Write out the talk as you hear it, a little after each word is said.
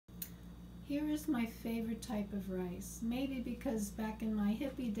Here is my favorite type of rice. Maybe because back in my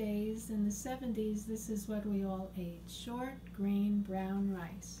hippie days in the 70s, this is what we all ate. Short grain brown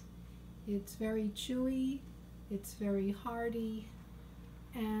rice. It's very chewy, it's very hearty,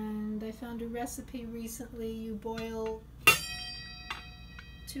 and I found a recipe recently. You boil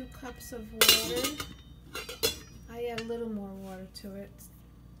 2 cups of water. I add a little more water to it.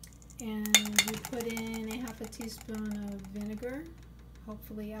 And you put in a half a teaspoon of vinegar,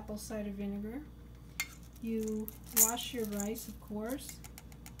 hopefully apple cider vinegar. You wash your rice, of course,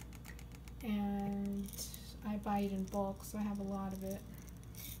 and I buy it in bulk, so I have a lot of it.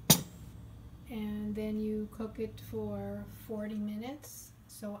 And then you cook it for 40 minutes.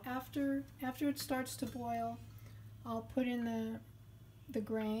 So after it starts to boil, I'll put in the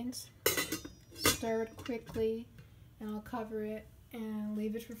grains, stir it quickly, and I'll cover it and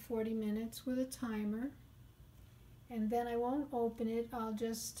leave it for 40 minutes with a timer. And then I won't open it. I'll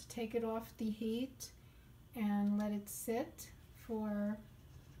just take it off the heat and let it sit for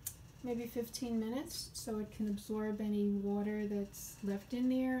maybe 15 minutes so it can absorb any water that's left in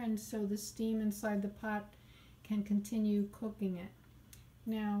there, and so the steam inside the pot can continue cooking it.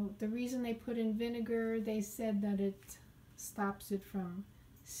 Now, the reason they put in vinegar, they said that it stops it from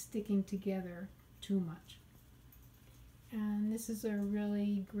sticking together too much. And this is a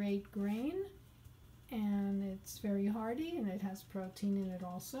really great grain, and it's very hearty, and it has protein in it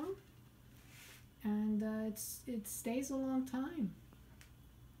also, and it stays a long time.